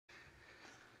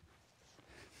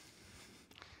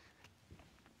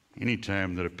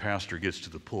Anytime that a pastor gets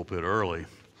to the pulpit early,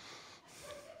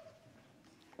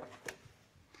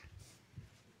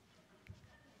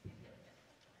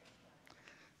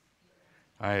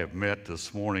 I have met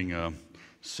this morning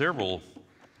several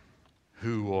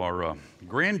who are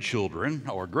grandchildren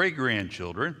or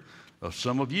great-grandchildren of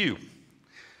some of you.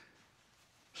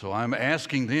 So I'm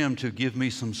asking them to give me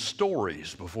some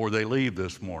stories before they leave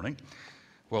this morning.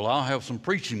 Well, I'll have some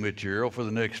preaching material for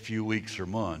the next few weeks or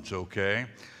months, okay?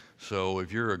 So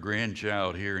if you're a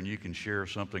grandchild here and you can share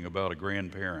something about a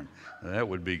grandparent, that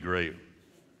would be great.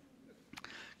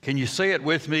 Can you say it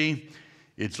with me?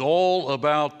 It's all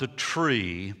about the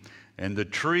tree, and the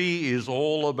tree is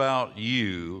all about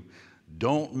you.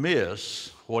 Don't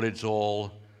miss what it's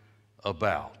all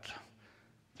about.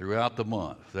 Throughout the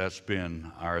month, that's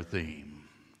been our theme.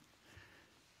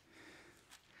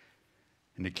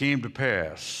 And it came to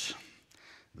pass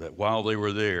that while they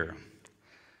were there,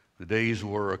 the days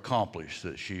were accomplished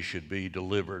that she should be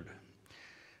delivered.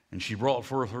 And she brought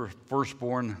forth her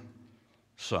firstborn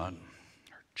son,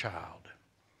 her child,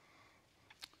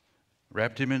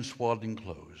 wrapped him in swaddling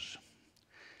clothes,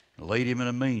 and laid him in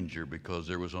a manger because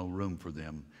there was no room for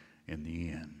them in the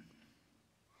inn.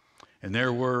 And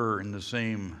there were in the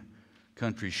same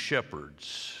country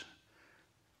shepherds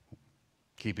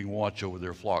keeping watch over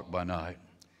their flock by night.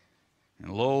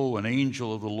 And lo, an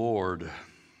angel of the Lord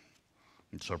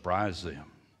surprised them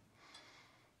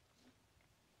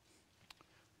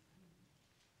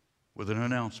with an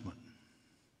announcement.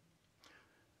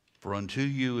 For unto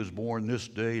you is born this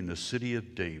day in the city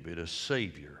of David a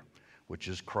Savior, which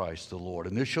is Christ the Lord.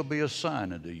 And this shall be a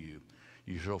sign unto you.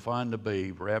 You shall find the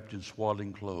babe wrapped in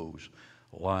swaddling clothes,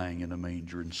 lying in a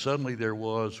manger. And suddenly there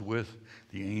was with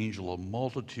the angel a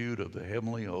multitude of the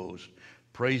heavenly host,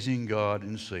 praising God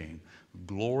and saying,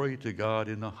 Glory to God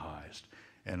in the highest,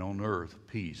 and on earth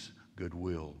peace,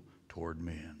 goodwill toward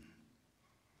men.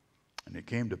 And it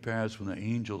came to pass when the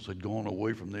angels had gone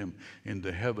away from them in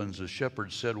the heavens, the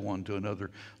shepherds said one to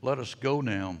another, Let us go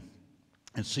now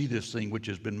and see this thing which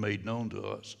has been made known to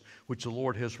us, which the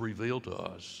Lord has revealed to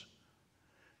us.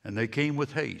 And they came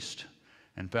with haste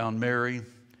and found Mary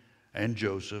and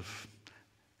Joseph,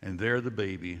 and there the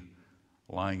baby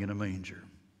lying in a manger.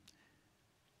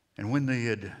 And when they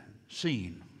had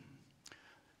seen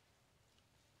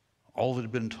all that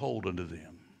had been told unto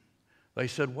them, they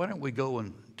said, Why don't we go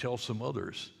and tell some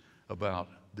others about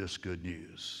this good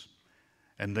news?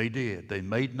 And they did. They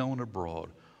made known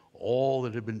abroad all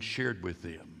that had been shared with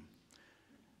them.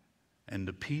 And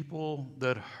the people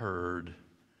that heard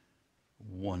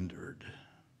wondered.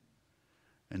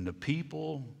 And the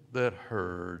people that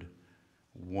heard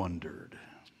wondered.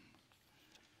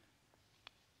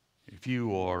 If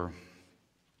you are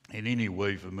in any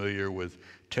way familiar with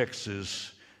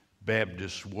Texas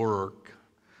Baptist work,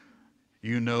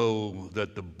 you know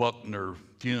that the Buckner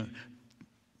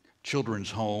Children's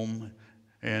Home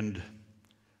and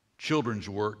children's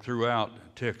work throughout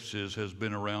Texas has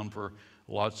been around for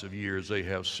lots of years. They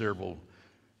have several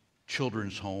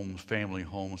children's homes, family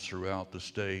homes throughout the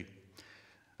state.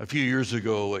 A few years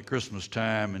ago at Christmas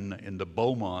time in the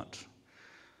Beaumont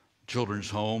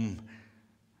Children's Home,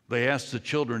 they asked the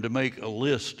children to make a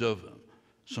list of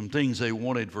some things they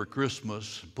wanted for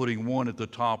Christmas, putting one at the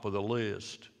top of the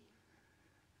list.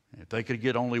 If they could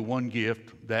get only one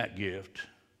gift, that gift.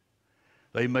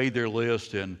 They made their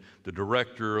list, and the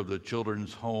director of the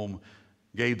children's home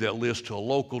gave that list to a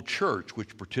local church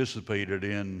which participated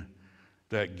in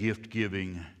that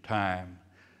gift-giving time.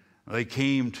 They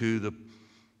came to the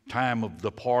time of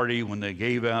the party when they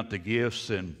gave out the gifts,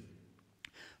 and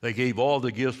they gave all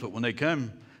the gifts, but when they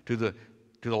came to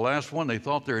the last one, they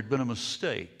thought there had been a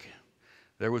mistake.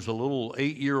 There was a little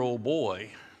 8-year-old boy,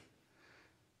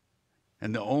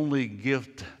 and the only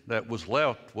gift that was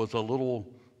left was a little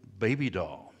baby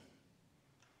doll.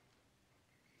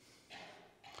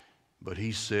 But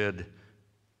he said,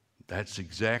 That's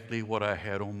exactly what I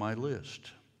had on my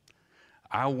list.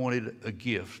 I wanted a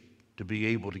gift to be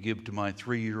able to give to my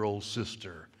 3-year-old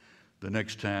sister the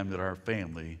next time that our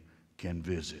family can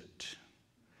visit.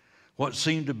 What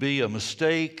seemed to be a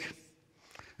mistake,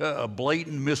 a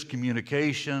blatant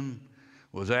miscommunication,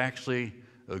 was actually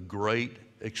a great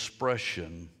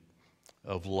expression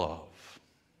of love.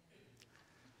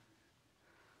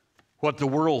 What the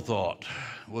world thought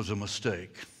was a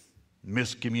mistake,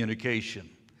 miscommunication,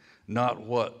 not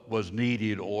what was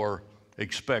needed or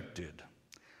expected,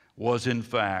 was in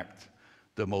fact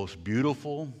the most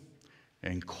beautiful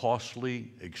and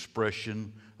costly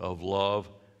expression of love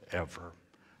ever.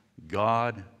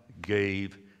 God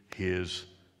gave his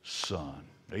Son.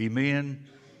 Amen?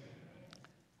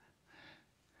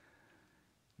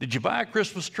 Did you buy a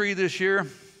Christmas tree this year?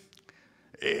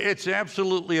 It's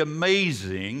absolutely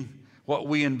amazing what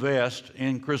we invest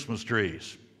in Christmas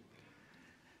trees.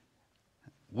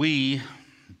 And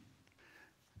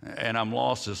I'm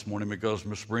lost this morning because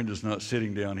Miss Brenda's not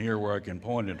sitting down here where I can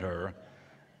point at her.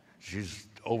 She's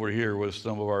over here with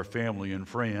some of our family and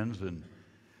friends, and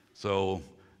so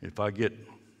if I get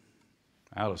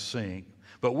out of sync.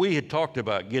 But we had talked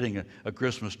about getting a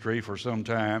Christmas tree for some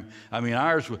time. I mean,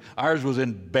 ours was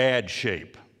in bad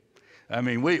shape. I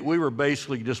mean, we were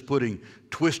basically just putting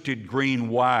twisted green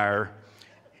wire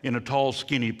in a tall,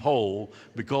 skinny pole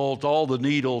because all the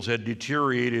needles had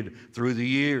deteriorated through the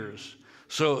years.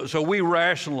 So we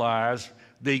rationalized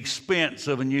the expense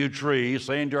of a new tree,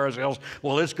 saying to ourselves,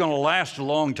 well, it's going to last a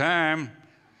long time,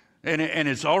 and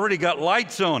it's already got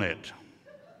lights on it.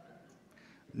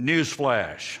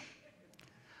 Newsflash.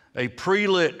 A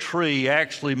pre-lit tree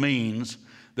actually means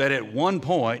that at one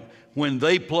point, when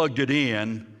they plugged it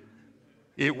in,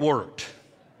 it worked.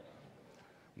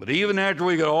 But even after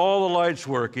we got all the lights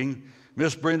working,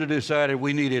 Miss Brenda decided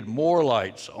we needed more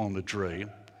lights on the tree.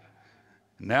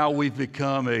 Now we've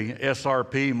become a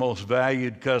SRP most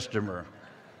valued customer.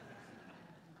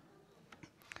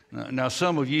 Now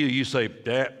some of you say,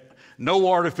 Dad, no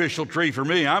artificial tree for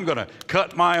me. I'm going to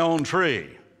cut my own tree.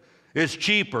 It's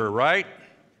cheaper, right?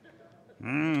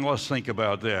 Let's think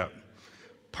about that.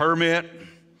 Permit,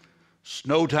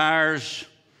 snow tires,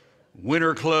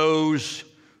 winter clothes,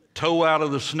 tow out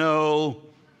of the snow,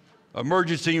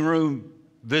 emergency room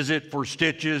visit for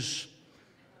stitches.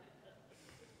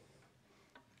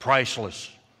 Priceless.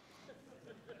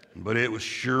 But it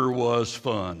sure was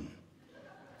fun.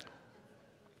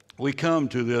 We come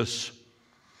to this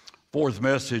fourth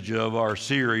message of our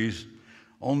series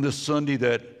on this Sunday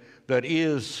that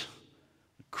is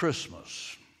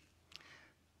Christmas.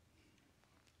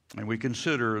 And we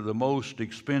consider the most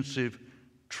expensive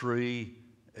tree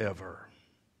ever.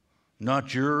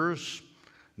 Not yours,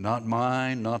 not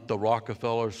mine, not the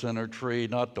Rockefeller Center tree,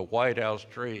 not the White House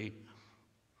tree,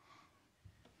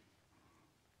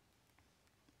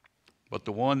 but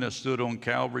the one that stood on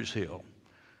Calvary's Hill,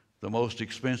 the most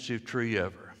expensive tree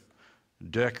ever,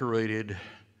 decorated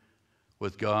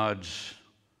with God's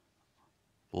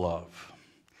love.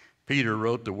 Peter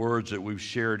wrote the words that we've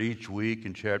shared each week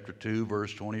in chapter 2,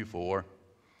 verse 24.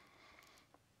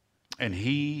 And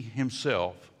he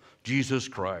himself, Jesus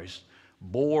Christ,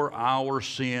 bore our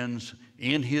sins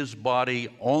in his body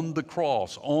on the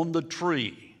cross, on the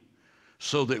tree,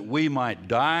 so that we might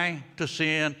die to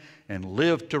sin and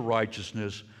live to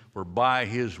righteousness, for by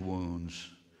his wounds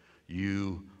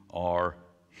you are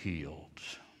healed.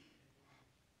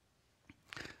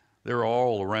 There are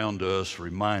all around us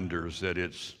reminders that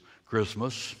it's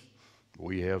Christmas.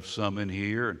 We have some in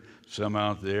here, and some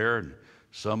out there, and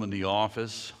some in the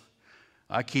office.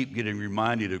 I keep getting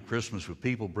reminded of Christmas with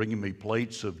people bringing me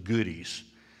plates of goodies.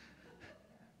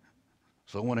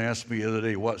 Someone asked me the other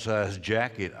day what size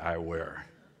jacket I wear.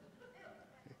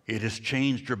 It has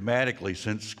changed dramatically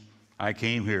since I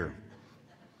came here,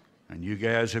 and you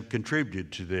guys have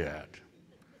contributed to that.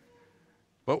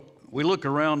 But we look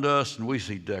around us and we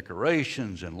see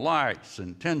decorations and lights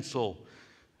and tinsel,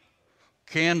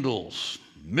 candles,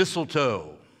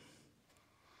 mistletoe.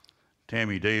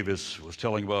 Tammy Davis was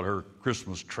telling about her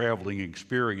Christmas traveling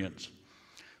experience.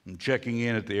 And checking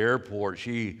in at the airport,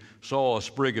 she saw a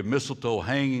sprig of mistletoe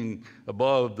hanging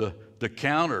above the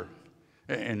counter,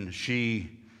 and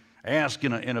she asked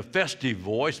in a festive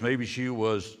voice, maybe she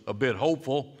was a bit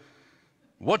hopeful,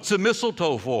 "What's the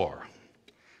mistletoe for?"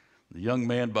 The young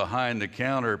man behind the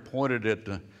counter pointed at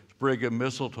the sprig of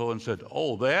mistletoe and said,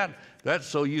 "Oh, that's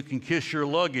so you can kiss your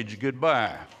luggage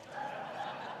goodbye."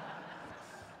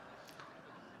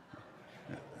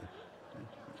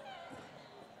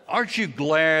 Aren't you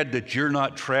glad that you're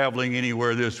not traveling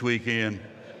anywhere this weekend,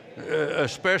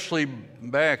 especially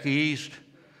back east?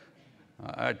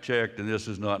 I checked, and this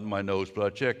is not in my notes, but I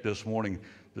checked this morning.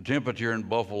 The temperature in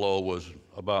Buffalo was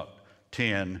about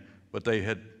 10, but they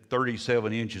had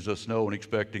 37 inches of snow and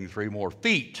expecting 3 more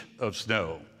feet of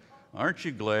snow. Aren't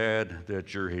you glad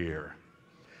that you're here?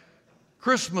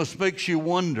 Christmas makes you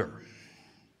wonder.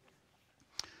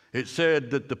 It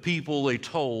said that the people they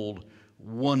told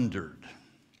wondered.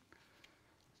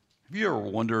 Have you ever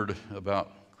wondered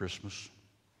about Christmas?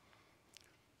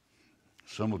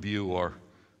 Some of you are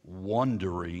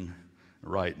wondering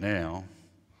right now.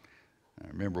 I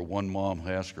remember one mom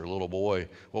asked her little boy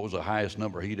what was the highest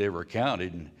number he'd ever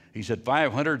counted, and he said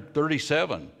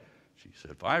 537. She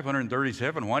said,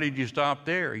 537? Why did you stop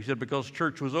there? He said, because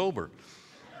church was over.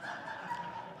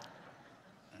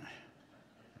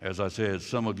 As I said,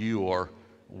 some of you are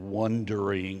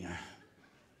wondering,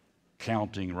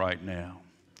 counting right now.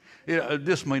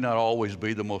 This may not always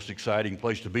be the most exciting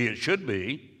place to be. It should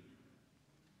be.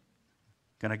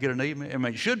 Can I get an amen? I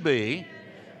mean, it should be,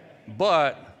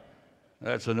 but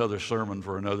that's another sermon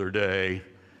for another day.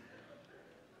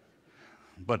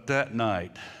 But that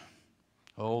night,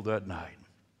 oh, that night,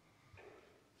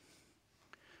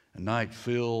 a night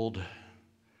filled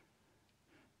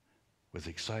with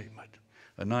excitement,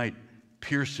 a night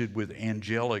pierced with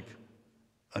angelic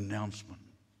announcement,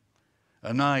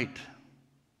 a night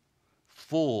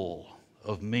full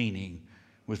of meaning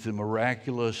with the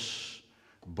miraculous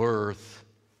birth,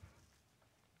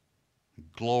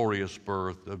 glorious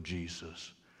birth of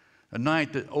Jesus. A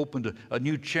night that opened a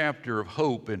new chapter of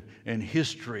hope and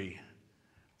history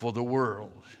for the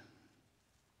world.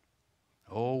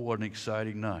 Oh, what an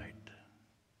exciting night.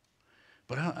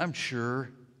 But I'm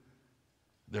sure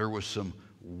there was some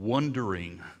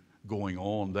wondering going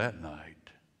on that night.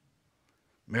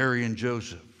 Mary and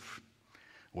Joseph,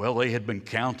 well, they had been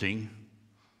counting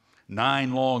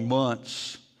 9 long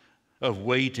months of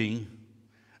waiting,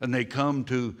 and they come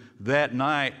to that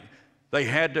night. They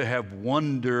had to have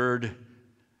wondered,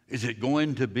 is it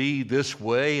going to be this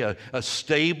way, a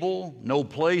stable, no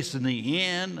place in the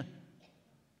inn?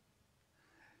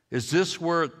 Is this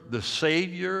where the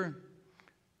Savior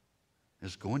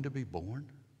is going to be born?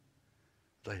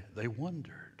 They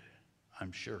wondered,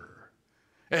 I'm sure.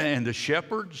 And the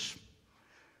shepherds,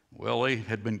 well, they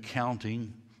had been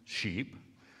counting sheep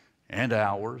and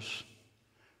hours.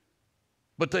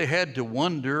 But they had to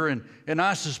wonder, and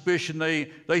I suspicion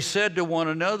they said to one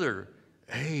another,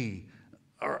 hey,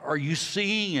 are you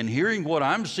seeing and hearing what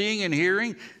I'm seeing and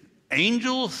hearing?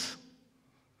 Angels?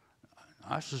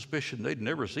 I suspicion they'd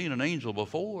never seen an angel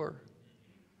before,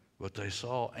 but they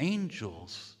saw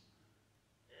angels,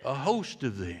 a host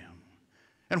of them.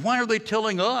 And why are they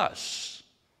telling us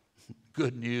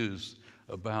good news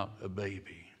about a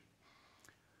baby?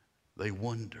 They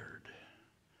wondered.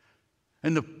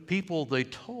 And the people they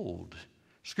told,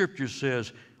 Scripture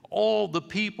says, all the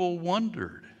people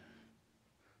wondered.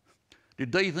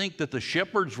 Did they think that the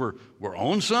shepherds were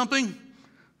on something?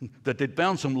 That they'd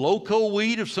found some loco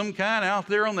weed of some kind out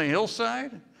there on the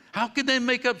hillside? How could they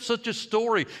make up such a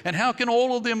story? And how can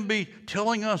all of them be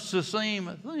telling us the same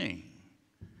thing?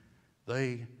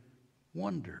 They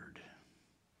wondered.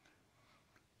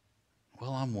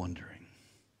 Well, I'm wondering.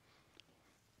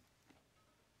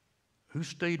 Who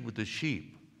stayed with the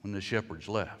sheep when the shepherds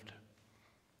left?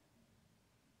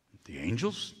 The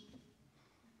angels?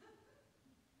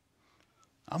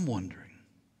 I'm wondering,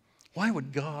 why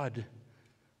would God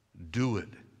do it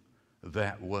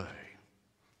that way?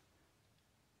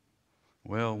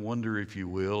 Well, wonder if you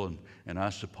will, and I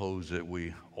suppose that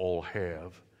we all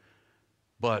have.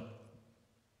 But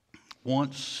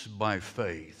once by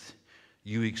faith,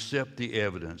 you accept the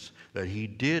evidence that He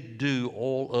did do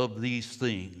all of these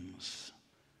things.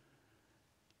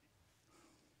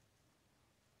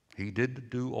 He did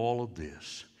do all of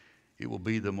this. It will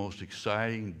be the most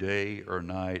exciting day or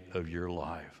night of your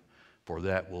life, for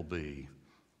that will be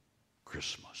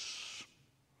Christmas.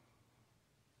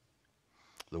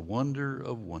 The wonder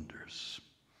of wonders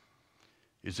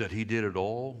is that He did it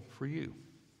all for you.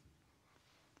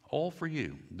 All for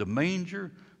you. The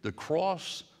manger, the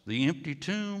cross, the empty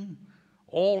tomb,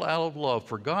 all out of love.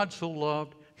 For God so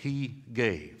loved, He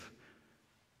gave.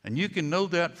 And you can know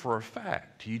that for a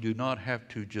fact. You do not have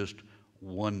to just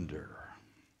wonder.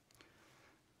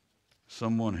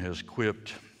 Someone has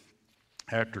quipped,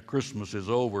 after Christmas is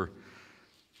over,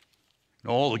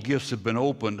 and all the gifts have been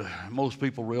opened, most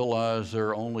people realize there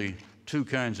are only 2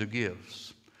 kinds of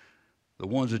gifts. The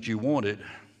ones that you wanted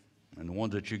and the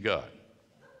ones that you got.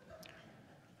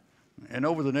 And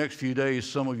over the next few days,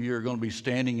 some of you are going to be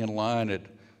standing in line at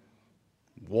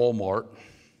Walmart,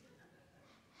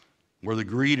 where the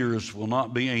greeters will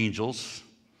not be angels,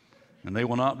 and they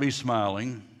will not be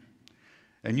smiling.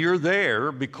 And you're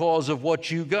there because of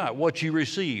what you got, what you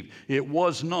received. It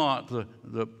was not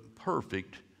the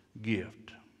perfect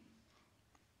gift.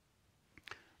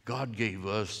 God gave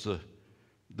us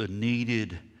the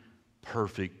needed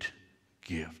perfect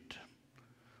gift.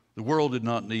 The world did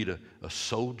not need a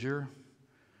soldier.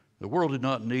 The world did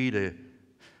not need a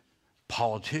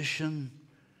politician.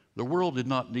 The world did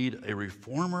not need a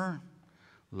reformer.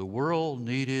 The world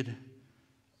needed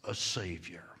a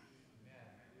Savior.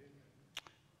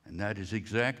 And that is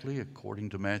exactly, according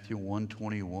to Matthew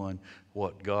 1:21,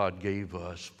 what God gave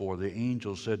us. For the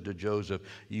angel said to Joseph,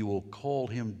 you will call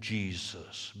him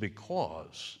Jesus,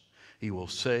 because he will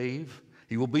save,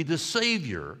 he will be the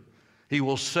Savior. He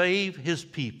will save his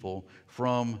people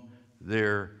from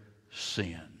their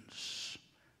sins.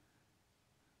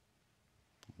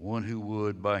 One who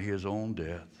would, by his own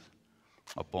death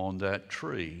upon that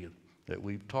tree that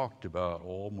we've talked about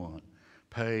all month,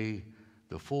 pay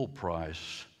the full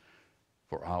price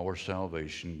for our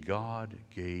salvation. God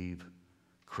gave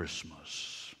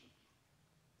Christmas.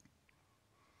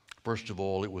 First of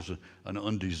all, it was an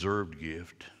undeserved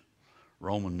gift.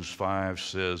 Romans 5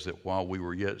 says that while we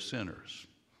were yet sinners,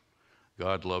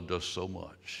 God loved us so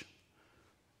much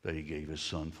that he gave his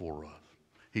Son for us.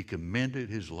 He commended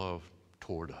his love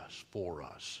toward us, for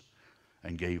us,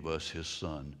 and gave us his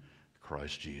Son,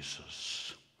 Christ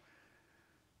Jesus.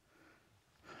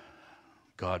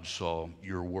 God saw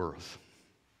your worth.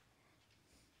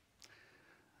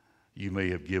 You may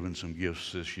have given some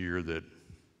gifts this year that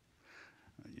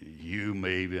you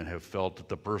may even have felt that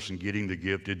the person getting the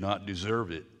gift did not deserve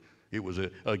it. It was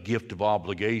a gift of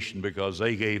obligation because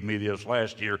they gave me this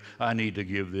last year, I need to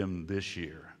give them this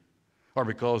year. Or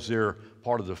because they're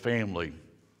part of the family.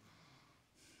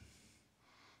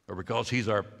 Or because he's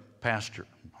our pastor.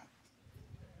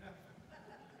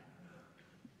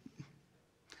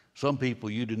 Some people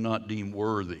you did not deem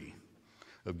worthy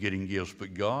of getting gifts,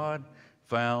 but God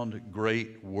found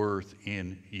great worth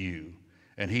in you.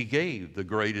 And he gave the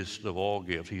greatest of all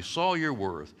gifts. He saw your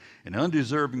worth, and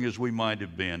undeserving as we might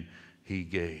have been, he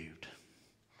gave.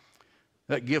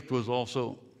 That gift was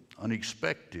also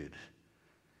unexpected.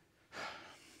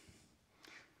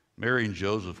 Mary and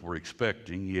Joseph were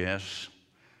expecting, yes,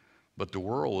 but the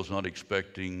world was not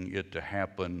expecting it to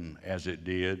happen as it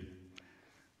did,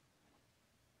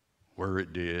 where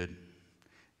it did,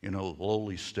 in a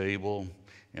lowly stable,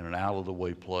 in an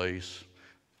out-of-the-way place,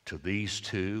 to these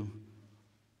two,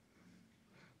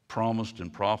 promised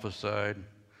and prophesied.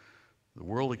 The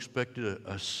world expected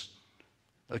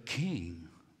a king.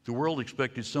 The world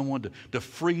expected someone to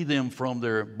free them from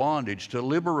their bondage, to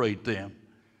liberate them.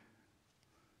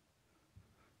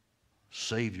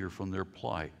 Savior from their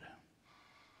plight.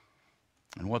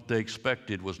 And what they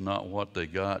expected was not what they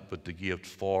got, but the gift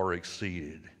far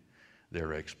exceeded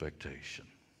their expectation.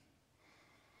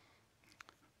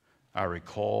 I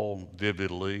recall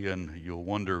vividly, and you'll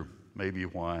wonder maybe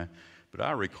why, but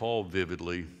I recall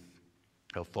vividly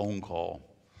a phone call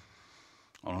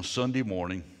on a Sunday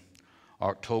morning,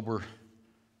 October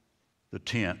the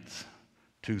 10th,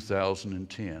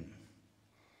 2010.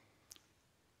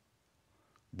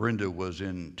 Brenda was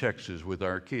in Texas with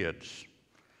our kids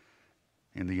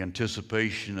in the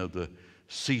anticipation of the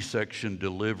C-section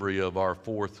delivery of our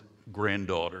fourth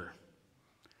granddaughter.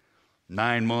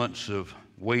 9 months of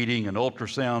waiting and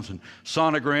ultrasounds and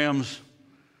sonograms,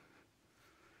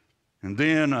 and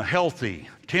then a healthy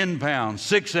 10-pound,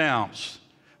 6-ounce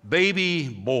baby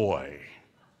boy.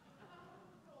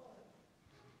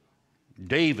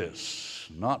 Davis,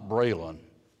 not Braylon.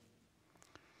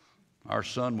 Our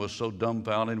son was so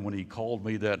dumbfounded when he called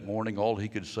me that morning, all he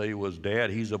could say was, "Dad,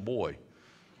 he's a boy."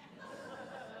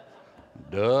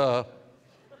 Duh.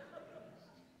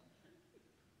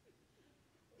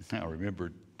 I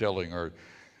remember telling our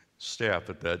staff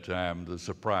at that time the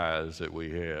surprise that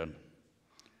we had.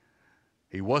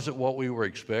 He wasn't what we were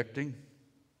expecting.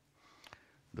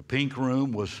 The pink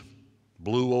room was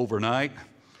blue overnight,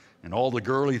 and all the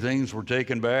girly things were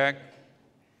taken back.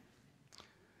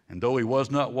 And though he was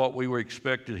not what we were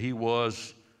expected, he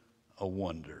was a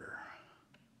wonder.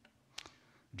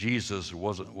 Jesus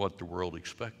wasn't what the world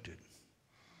expected,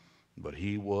 but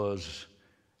he was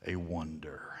a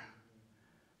wonder,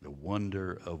 the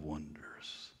wonder of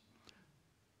wonders.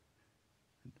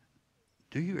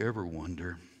 Do you ever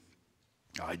wonder?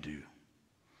 I do.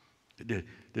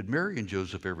 Did Mary and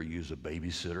Joseph ever use a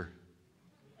babysitter?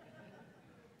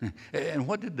 And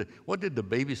what did the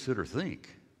babysitter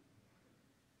think?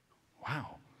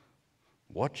 Wow,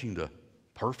 watching the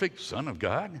perfect Son of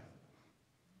God?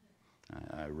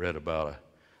 I read about a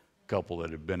couple that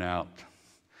had been out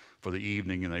for the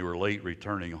evening and they were late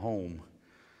returning home,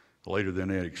 later than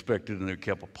they had expected, and they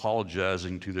kept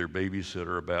apologizing to their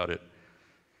babysitter about it.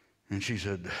 And she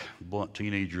said, blunt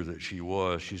teenager that she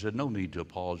was, she said, "No need to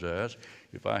apologize.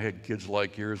 If I had kids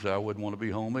like yours, I wouldn't want to be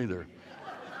home either."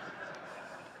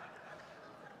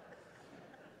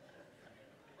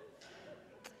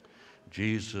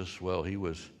 Jesus, well, he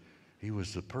was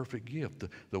the perfect gift,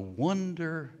 the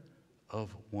wonder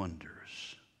of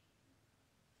wonders.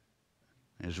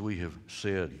 As we have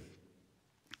said,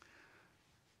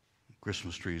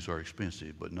 Christmas trees are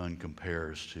expensive, but none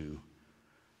compares to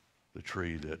the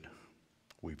tree that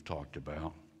we've talked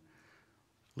about.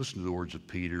 Listen to the words of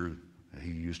Peter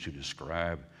he used to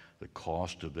describe the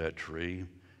cost of that tree.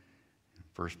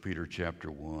 1 Peter chapter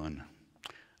 1.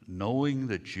 knowing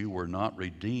that you were not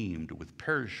redeemed with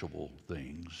perishable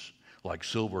things like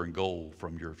silver and gold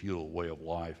from your futile way of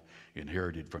life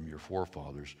inherited from your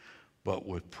forefathers, but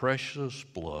with precious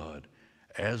blood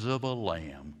as of a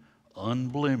lamb,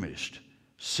 unblemished,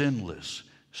 sinless,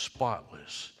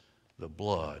 spotless, the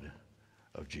blood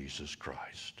of Jesus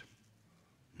Christ.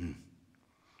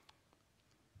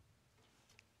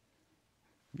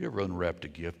 You ever unwrapped a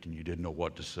gift and you didn't know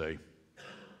what to say?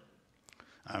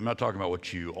 I'm not talking about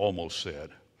what you almost said.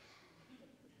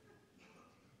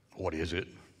 What is it?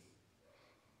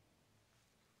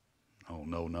 Oh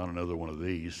no, not another one of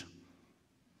these.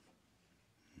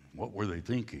 What were they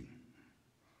thinking?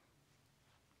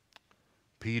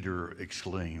 Peter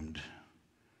exclaimed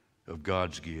of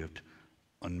God's gift,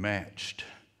 unmatched,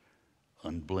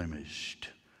 unblemished,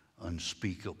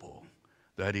 unspeakable.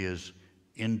 That is,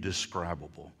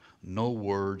 indescribable. No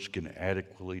words can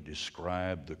adequately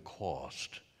describe the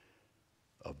cost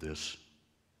of this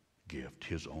gift,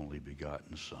 his only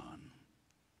begotten Son.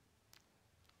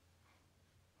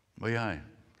 May I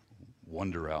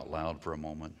wonder out loud for a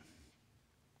moment?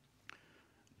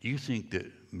 Do you think that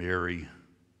Mary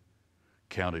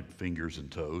counted fingers and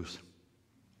toes?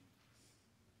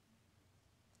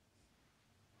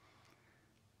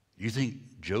 Do you think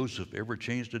Joseph ever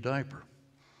changed a diaper?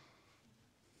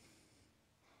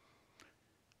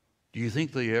 Do you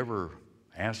think they ever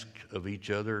asked of each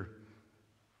other,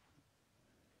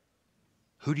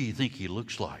 who do you think he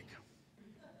looks like?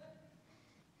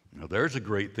 Now, there's a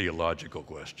great theological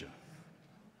question.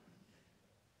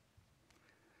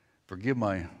 Forgive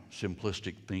my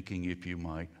simplistic thinking, if you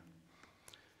might,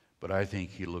 but I think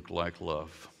he looked like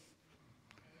love.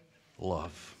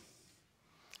 Love.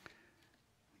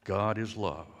 God is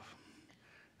love,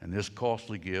 and this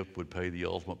costly gift would pay the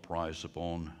ultimate price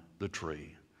upon the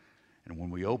tree. And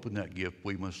when we open that gift,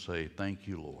 we must say, thank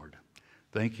you, Lord.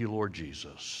 Thank you, Lord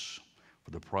Jesus, for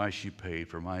the price you paid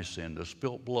for my sin, the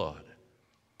spilt blood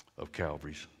of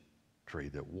Calvary's tree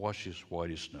that washes white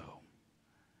as snow.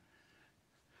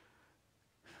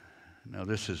 Now,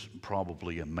 this is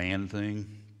probably a man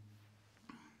thing.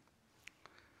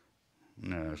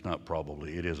 No, it's not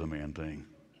probably. It is a man thing.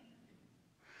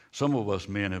 Some of us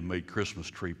men have made Christmas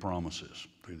tree promises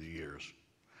through the years.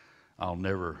 I'll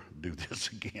never do this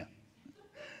again.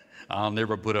 I'll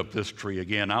never put up this tree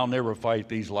again. I'll never fight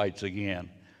these lights again.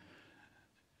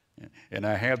 And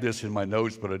I have this in my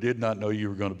notes, but I did not know you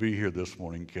were going to be here this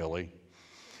morning, Kelly.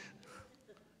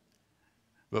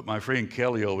 But my friend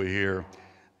Kelly over here,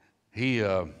 he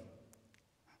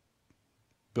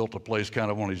built a place kind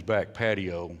of on his back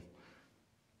patio,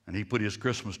 and he put his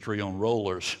Christmas tree on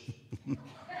rollers,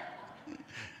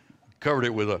 covered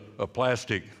it with a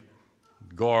plastic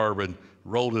garb, and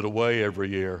rolled it away every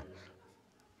year.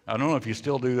 I don't know if you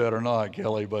still do that or not,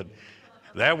 Kelly, but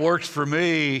that works for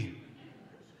me.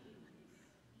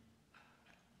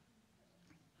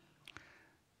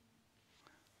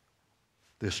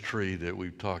 This tree that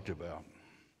we've talked about,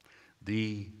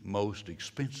 the most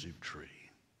expensive tree,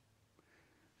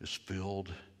 is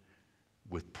filled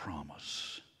with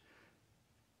promise.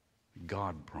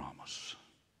 God promise.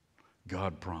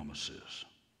 God promises.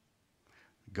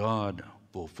 God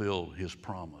fulfilled his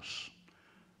promise.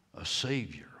 A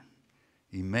Savior,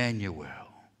 Emmanuel,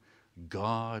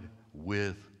 God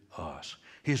with us.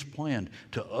 His plan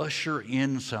to usher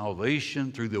in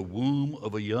salvation through the womb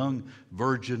of a young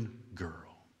virgin girl.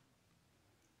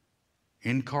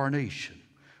 Incarnation.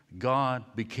 God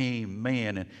became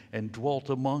man and dwelt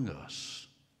among us.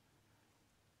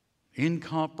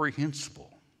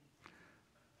 Incomprehensible.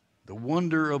 The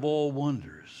wonder of all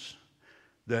wonders,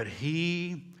 that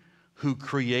he who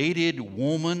created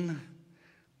woman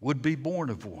would be born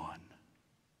of one.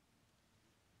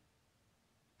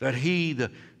 That he,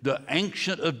 the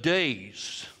Ancient of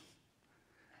Days,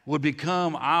 would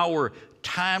become our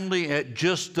timely, at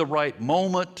just the right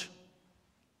moment,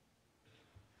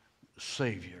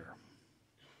 Savior.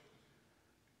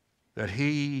 That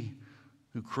he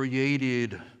who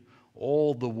created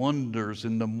all the wonders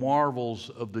and the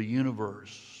marvels of the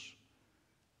universe,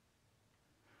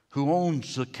 who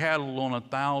owns the cattle on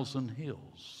 1,000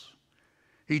 hills,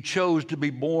 he chose to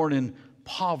be born in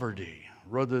poverty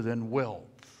rather than wealth.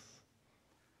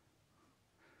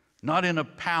 Not in a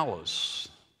palace,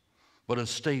 but a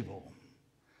stable.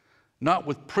 Not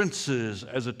with princes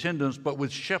as attendants, but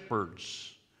with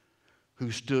shepherds who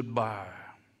stood by.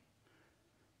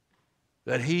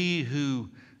 That he who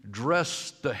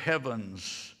dressed the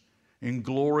heavens in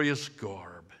glorious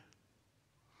garb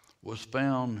was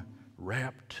found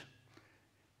wrapped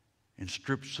in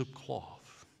strips of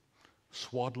cloth,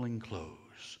 swaddling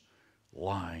clothes,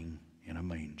 lying in a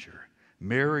manger.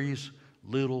 Mary's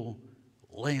little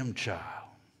lamb child,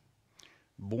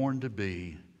 born to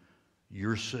be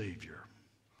your Savior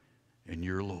and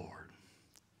your Lord.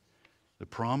 The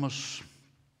promise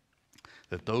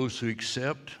that those who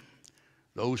accept,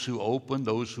 those who open,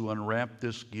 those who unwrap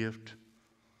this gift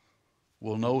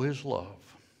will know his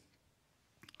love,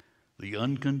 the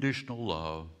unconditional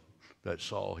love that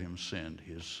saw him send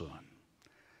his Son,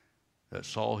 that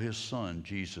saw his Son,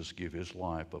 Jesus, give his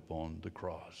life upon the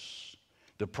cross.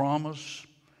 The promise,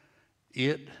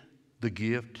 the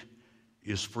gift,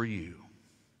 is for you.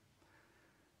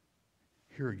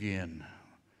 Here again,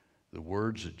 the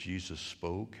words that Jesus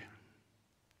spoke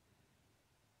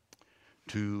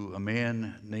to a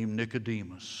man named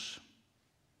Nicodemus,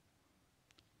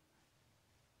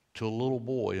 to a little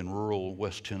boy in rural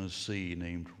West Tennessee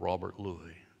named Robert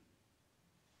Louis,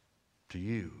 to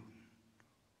you.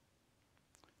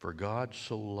 For God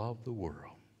so loved the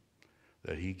world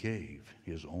that he gave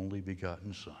his only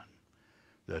begotten Son,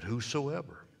 that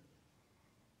whosoever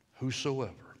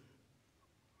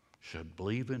should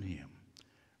believe in him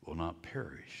will not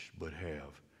perish but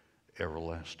have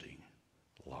everlasting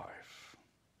life.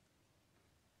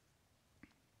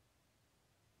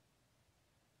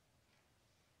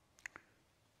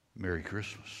 Merry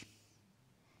Christmas.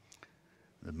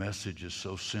 The message is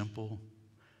so simple,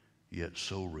 yet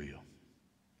so real.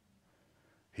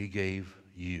 He gave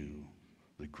you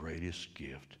the greatest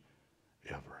gift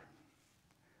ever.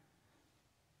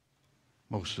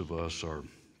 Most of us are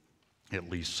at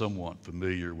least somewhat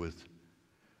familiar with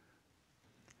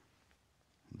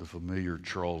the familiar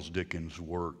Charles Dickens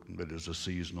work that is a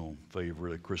seasonal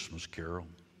favorite, A Christmas Carol.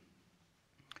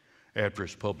 After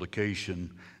its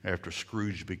publication, after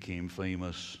Scrooge became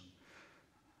famous,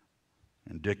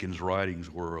 and Dickens'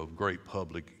 writings were of great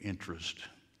public interest,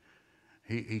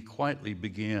 he quietly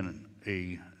began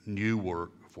a new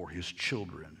work for his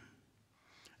children.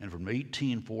 And from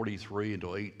 1843 until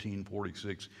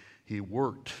 1846, he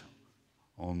worked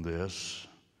on this,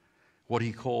 what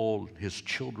he called his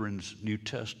children's New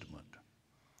Testament.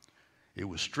 It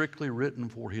was strictly written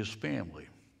for his family.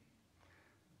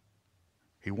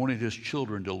 He wanted his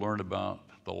children to learn about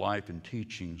the life and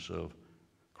teachings of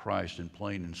Christ in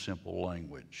plain and simple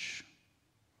language.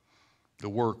 The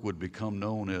work would become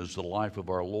known as the Life of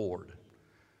Our Lord,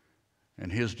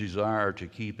 and his desire to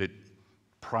keep it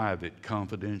private,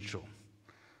 confidential,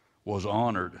 was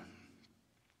honored.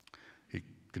 It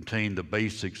contained the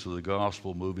basics of the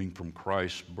gospel, moving from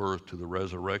Christ's birth to the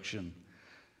resurrection,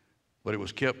 but it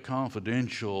was kept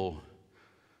confidential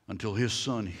until his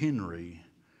son Henry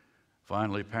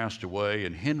finally passed away,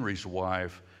 and Henry's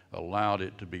wife allowed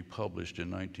it to be published in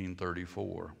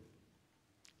 1934.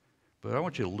 But I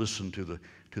want you to listen to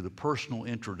the personal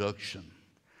introduction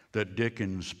that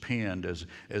Dickens penned as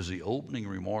the opening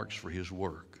remarks for his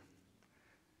work,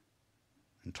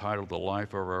 entitled The Life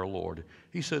of Our Lord.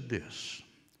 He said this: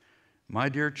 "My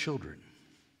dear children,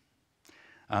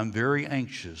 I'm very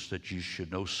anxious that you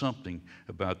should know something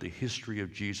about the history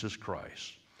of Jesus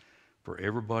Christ, for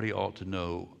everybody ought to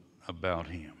know about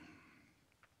him."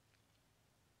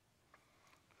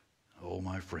 Oh,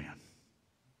 my friend,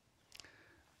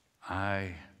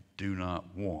 I do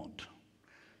not want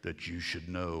that you should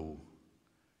know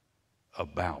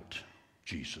about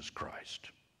Jesus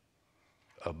Christ,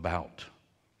 about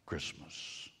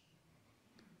Christmas.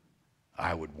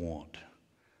 I would want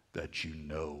that you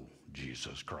know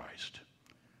Jesus Christ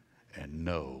and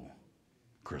know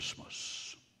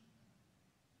Christmas.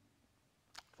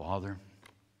 Father,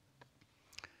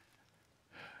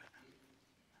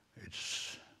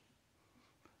 it's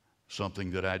something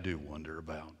that I do wonder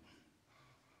about,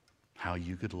 how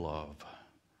you could love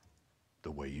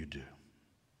the way you do,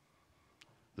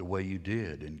 the way you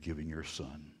did in giving your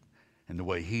Son, and the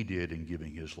way he did in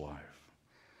giving his life.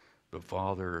 But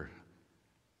Father,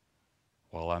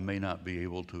 while I may not be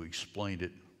able to explain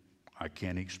it, I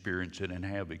can experience it and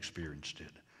have experienced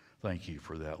it. Thank you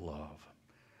for that love.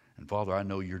 And Father, I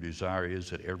know your desire is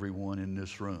that everyone in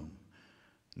this room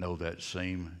know that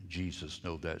same Jesus,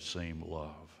 know that same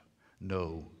love,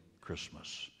 know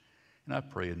Christmas. And I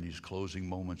pray in these closing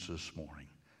moments this morning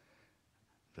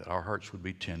that our hearts would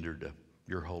be tender to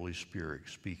your Holy Spirit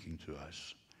speaking to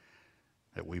us,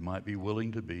 that we might be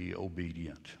willing to be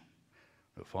obedient.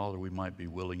 But Father, we might be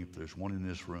willing, if there's one in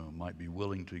this room, might be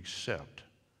willing to accept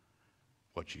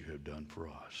what you have done for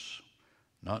us.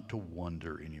 Not to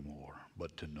wonder anymore,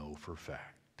 but to know for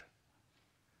fact.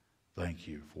 Thank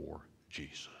you for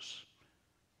Jesus.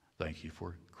 Thank you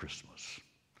for Christmas.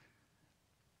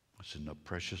 It's in the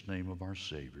precious name of our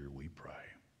Savior we pray.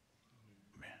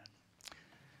 Amen.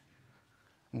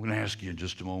 I'm going to ask you in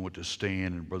just a moment to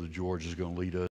stand, and Brother George is going to lead us.